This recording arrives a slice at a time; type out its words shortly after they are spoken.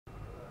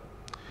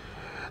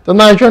The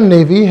Nigerian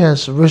Navy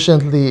has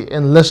recently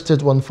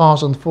enlisted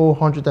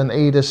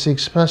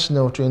 1,486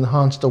 personnel to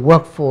enhance the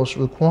workforce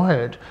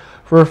required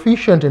for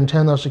efficient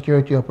internal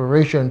security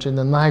operations in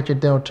the Niger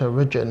Delta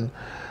region.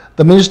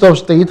 The Minister of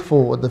State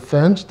for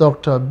Defense,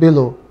 Dr.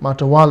 Bello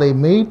Matawale,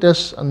 made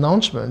this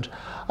announcement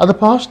at the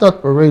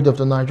post-out parade of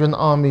the Nigerian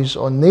Army's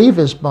or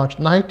Navy's Batch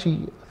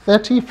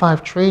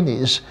 35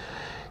 trainees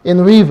in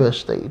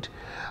Rivers State.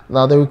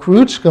 Now, the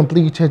recruits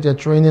completed their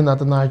training at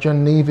the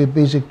Nigerian Navy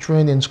Basic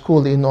Training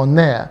School in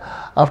Onne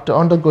after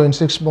undergoing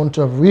 6 months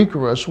of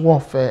rigorous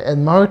warfare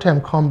and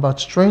maritime combat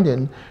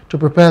training to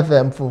prepare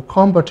them for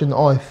combating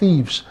oil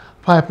thieves,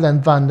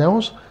 pipeline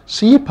vandals,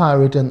 sea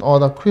pirate, and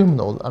other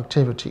criminal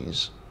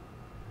activities.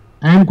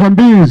 I am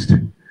convinced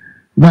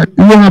that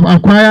you have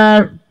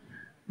acquired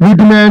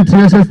rudiments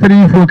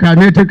necessary for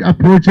kinetic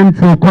approaching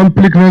for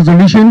conflict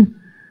resolution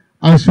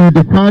as you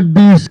depart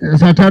this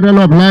citadel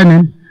of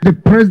learning. The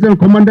President,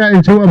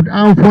 Commander-in-Chief of the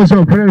Armed Forces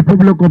of the Federal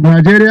Republic of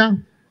Nigeria,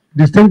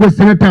 distinguished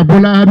Senator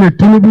Bola Ahmed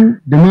Tinubu,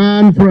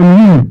 demand from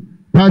you,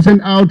 passing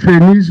out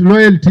trainees,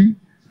 loyalty,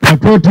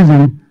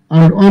 patriotism,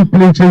 and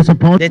unflinching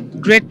support. The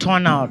great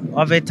turnout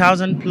of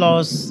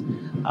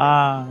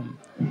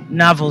 1,000+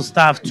 naval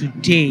staff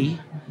today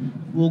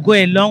will go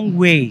a long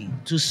way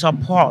to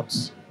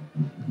support,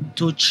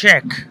 to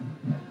check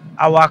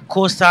our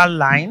coastal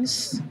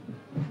lines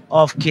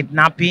of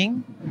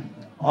kidnapping,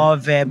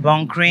 of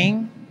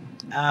bunkering,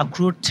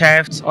 crude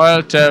theft.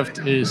 Oil theft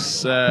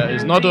is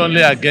not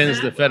only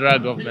against the federal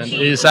government,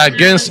 it's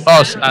against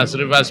us as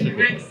rivers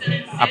people.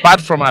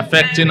 Apart from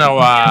affecting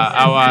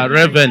our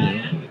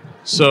revenue,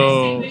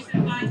 so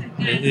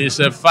it's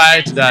a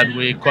fight that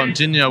we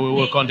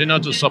will continue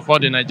to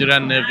support the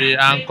Nigerian Navy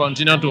and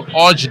continue to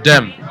urge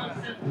them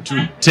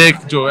to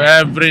take to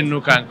every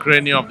nook and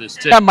cranny of the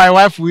state. And my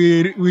wife,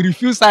 we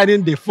refused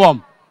signing the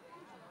form,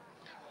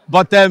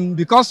 but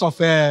because of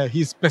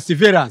his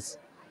perseverance,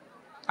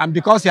 and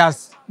because he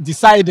has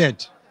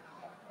decided,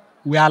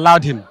 we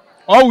allowed him.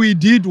 All we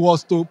did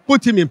was to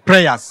put him in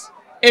prayers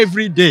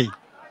every day.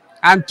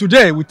 And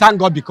today, we thank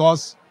God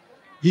because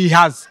he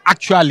has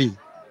actually,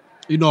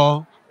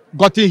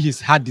 gotten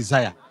his heart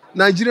desire.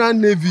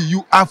 Nigerian Navy,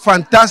 you are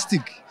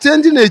fantastic.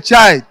 Changing a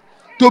child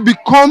to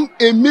become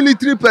a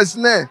military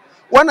personnel.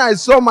 When I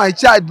saw my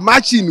child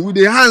marching with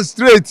the hands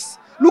straight,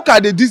 look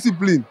at the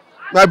discipline.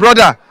 My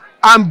brother,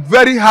 I'm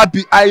very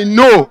happy. I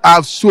know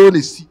I've sown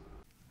a seed.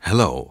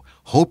 Hello.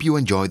 Hope you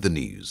enjoyed the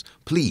news.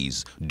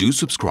 Please do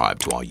subscribe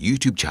to our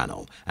YouTube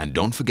channel and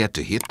don't forget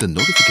to hit the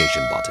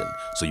notification button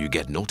so you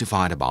get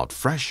notified about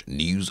fresh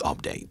news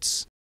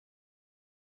updates.